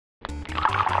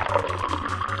Hey,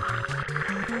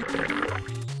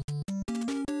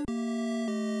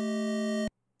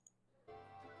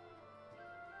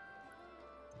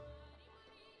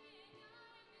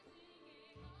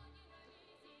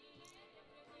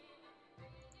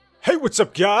 what's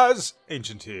up, guys?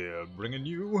 Ancient here, bringing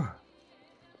you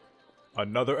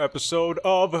another episode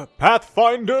of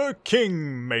Pathfinder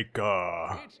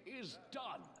Kingmaker. It is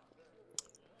done.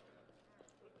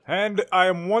 And I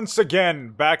am once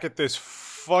again back at this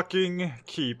fucking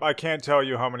keep. I can't tell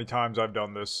you how many times I've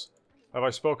done this. Have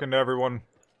I spoken to everyone?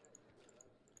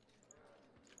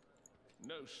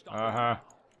 No stopping. Uh-huh.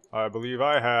 I believe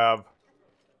I have.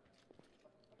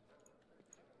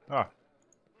 Ah.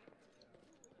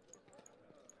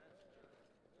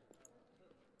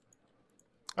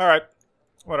 Alright.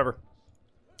 Whatever.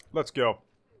 Let's go.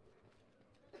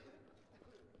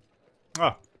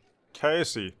 Ah.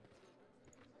 Casey.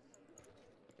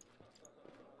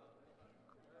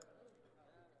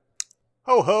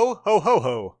 Ho ho, ho ho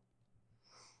ho.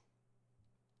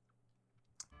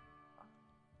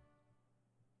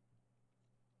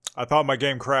 I thought my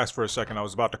game crashed for a second. I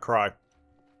was about to cry.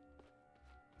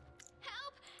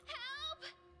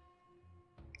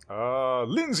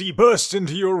 Lindsay bursts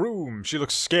into your room. She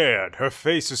looks scared. Her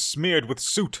face is smeared with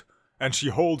soot, and she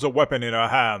holds a weapon in her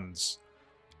hands.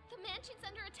 The mansion's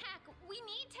under attack. We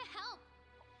need to help.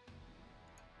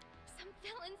 Some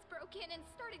villains broke in and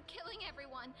started killing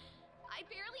everyone. I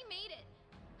barely made it.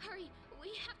 Hurry, we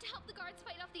have to help the guards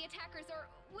fight off the attackers, or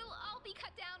we'll all be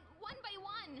cut down one by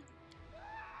one.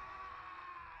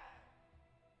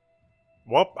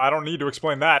 Well, I don't need to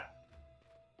explain that.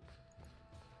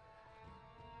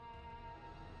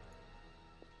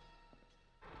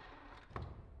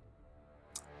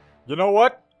 You know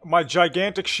what? My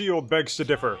gigantic shield begs to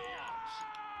differ.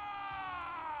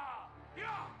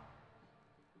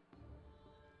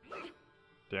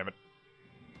 Damn it.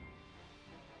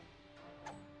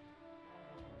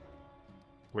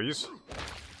 Please?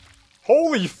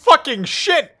 Holy fucking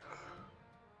shit!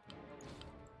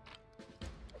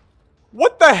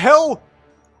 What the hell?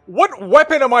 What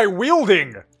weapon am I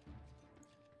wielding?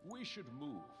 We should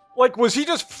move. Like, was he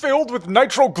just filled with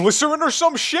nitroglycerin or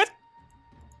some shit?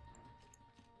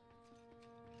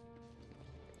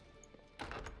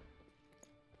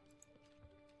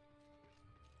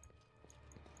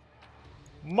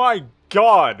 My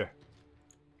god!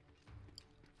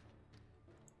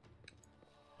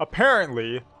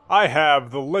 Apparently, I have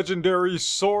the legendary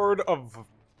sword of...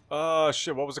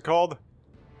 shit, what was it called?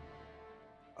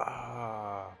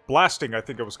 Blasting, I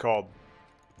think it was called.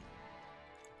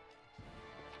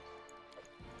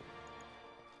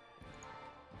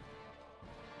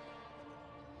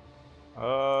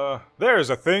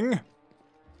 There's a thing!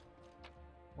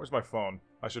 Where's my phone?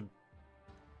 I'm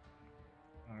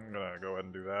gonna go ahead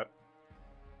and do that.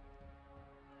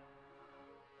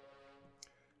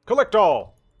 Collect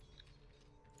all!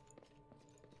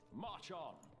 March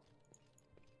on.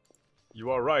 You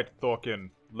are right, Thorkin.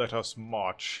 Let us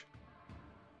march.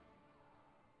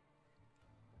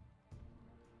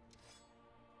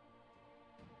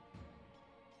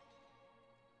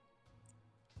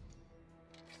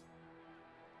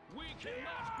 We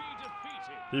cannot be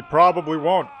defeated. He probably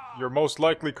won't. You're most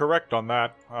likely correct on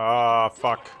that. Ah,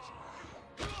 fuck.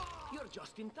 You're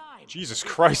just in time. Jesus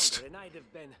Christ. And I'd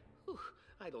have been... Whew,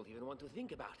 I don't even want to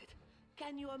think about it.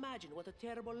 Can you imagine what a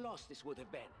terrible loss this would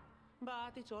have been?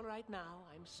 But it's all right now.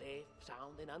 I'm safe,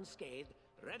 sound, and unscathed,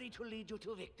 ready to lead you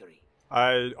to victory.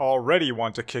 I already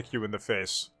want to kick you in the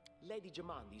face. Lady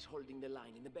Jamandi's holding the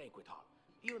line in the banquet hall.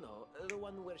 You know, the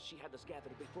one where she had us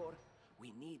gathered before.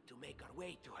 We need to make our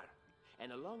way to her.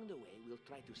 And along the way, we'll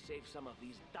try to save some of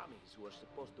these dummies who are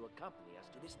supposed to accompany us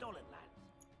to the stolen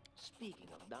lands. Speaking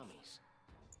of dummies,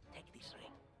 take this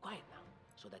ring. Quiet now,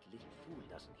 so that little fool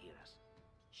doesn't hear us.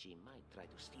 She might try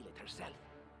to steal it herself.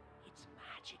 It's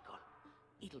magical.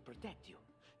 It'll protect you.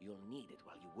 You'll need it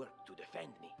while you work to defend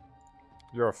me.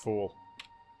 You're a fool.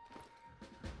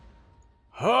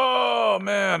 Oh,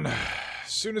 man.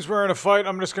 As soon as we're in a fight,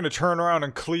 I'm just gonna turn around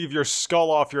and cleave your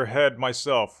skull off your head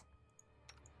myself.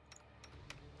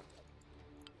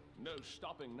 No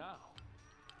stopping now.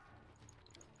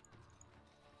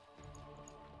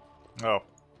 Oh,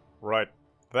 right.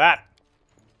 That!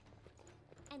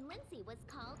 And Lindsay was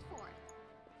called for.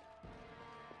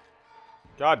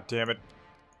 God damn it.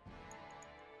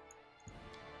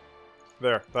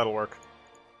 There, that'll work.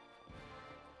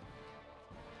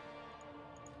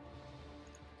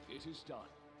 It is done.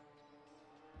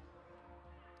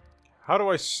 How do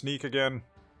I sneak again?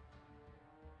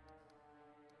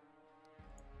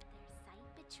 Their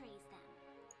sight betrays them.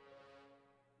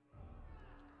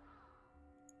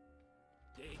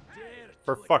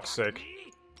 For fuck's sake.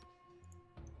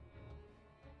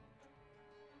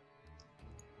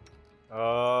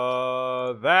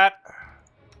 That.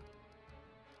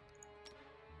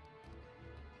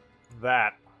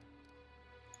 That.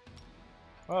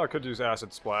 Oh, I could use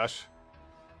Acid Splash.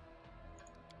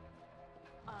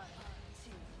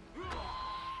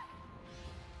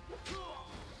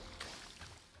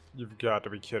 You've got to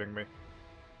be kidding me.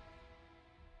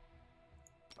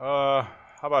 How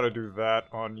about I do that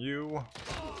on you?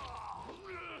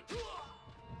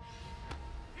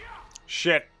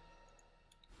 Shit.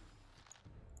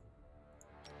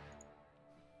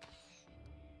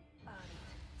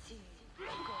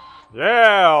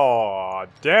 Yeah! Aw,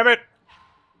 damn it!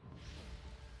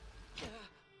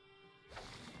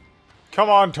 Come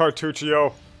on,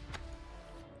 Tartuccio.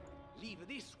 Leave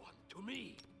this one to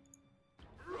me.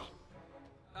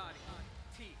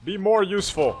 Be more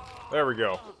useful. There we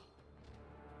go.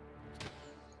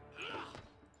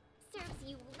 Serves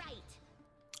you right.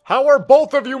 How are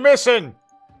both of you missing?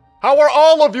 How are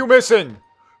all of you missing?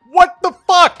 What the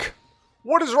fuck?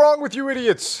 What is wrong with you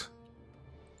idiots?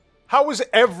 How is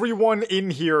everyone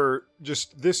in here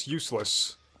just this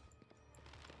useless?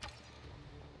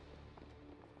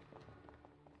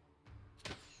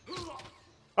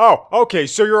 Oh, okay,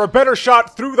 so you're a better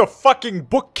shot through the fucking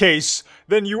bookcase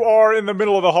than you are in the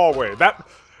middle of the hallway.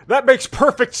 That makes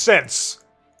perfect sense.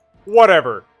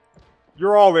 Whatever.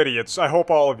 You're all idiots. I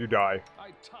hope all of you die.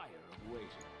 I tire of waiting.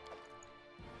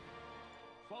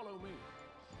 Follow me.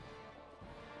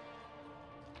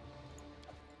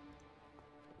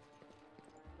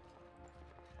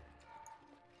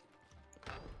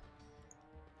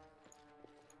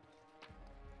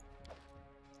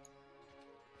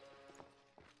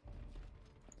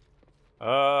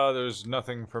 There's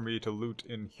nothing for me to loot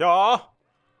in here. Oh.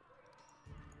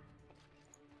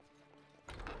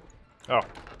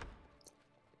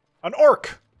 An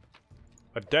orc!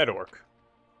 A dead orc.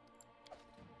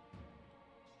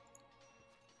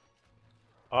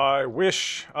 I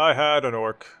wish I had an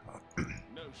orc.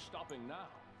 No stopping now.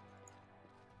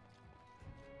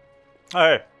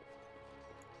 Hey.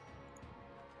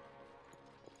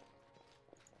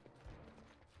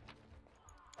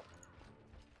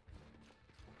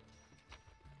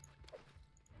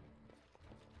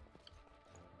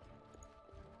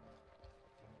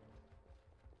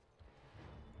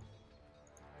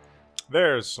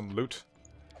 There's some loot.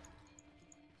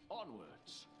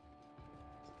 Onwards.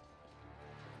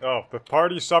 Oh, the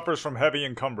party suffers from heavy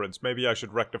encumbrance. Maybe I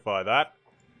should rectify that.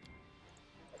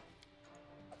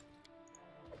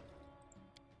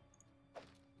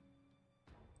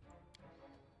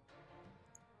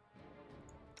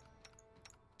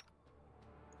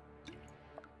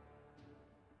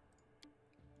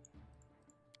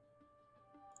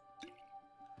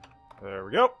 There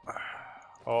we go.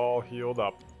 All healed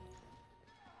up.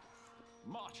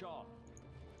 March on.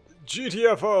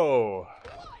 GTFO! Blood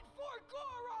for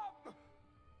Gorum!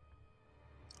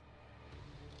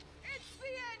 It's the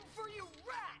end for you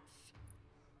rats!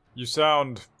 You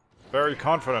sound very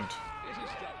confident. It is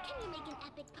done. Can you make an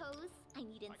epic pose? I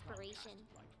need inspiration.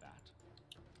 Like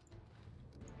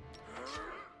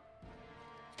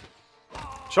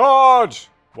that. Charge!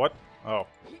 What? Oh.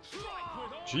 Strike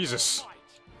with all Jesus. your might.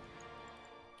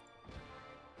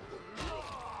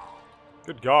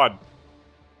 Good God.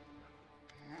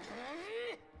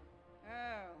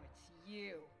 Oh, it's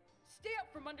you. Stay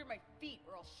up from under my feet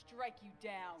or I'll strike you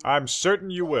down. I'm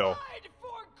certain you will. Blood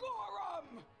for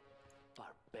Gorum!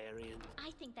 Barbarian.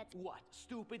 I think that's What?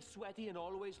 Stupid, sweaty, and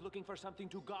always looking for something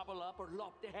to gobble up or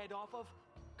lop the head off of?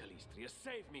 Calistria,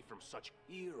 save me from such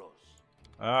heroes.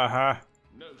 Uh-huh.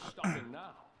 No stopping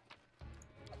now.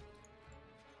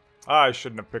 I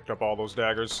shouldn't have picked up all those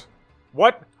daggers.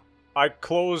 What? I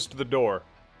closed the door.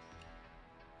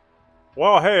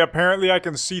 Well, hey, apparently I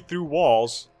can see through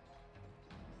walls.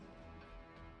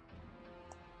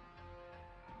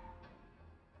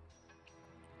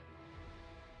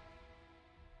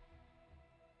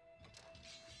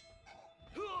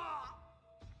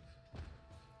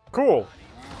 Cool.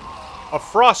 A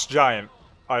frost giant,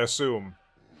 I assume.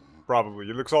 Probably.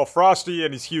 He looks all frosty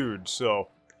and he's huge, so...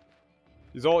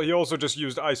 he also just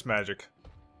used ice magic.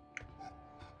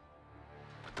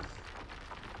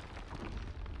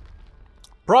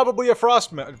 Probably a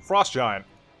frost giant.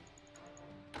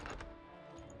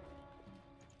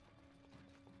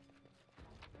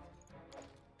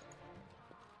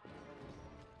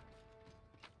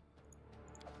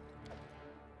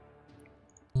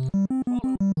 Follow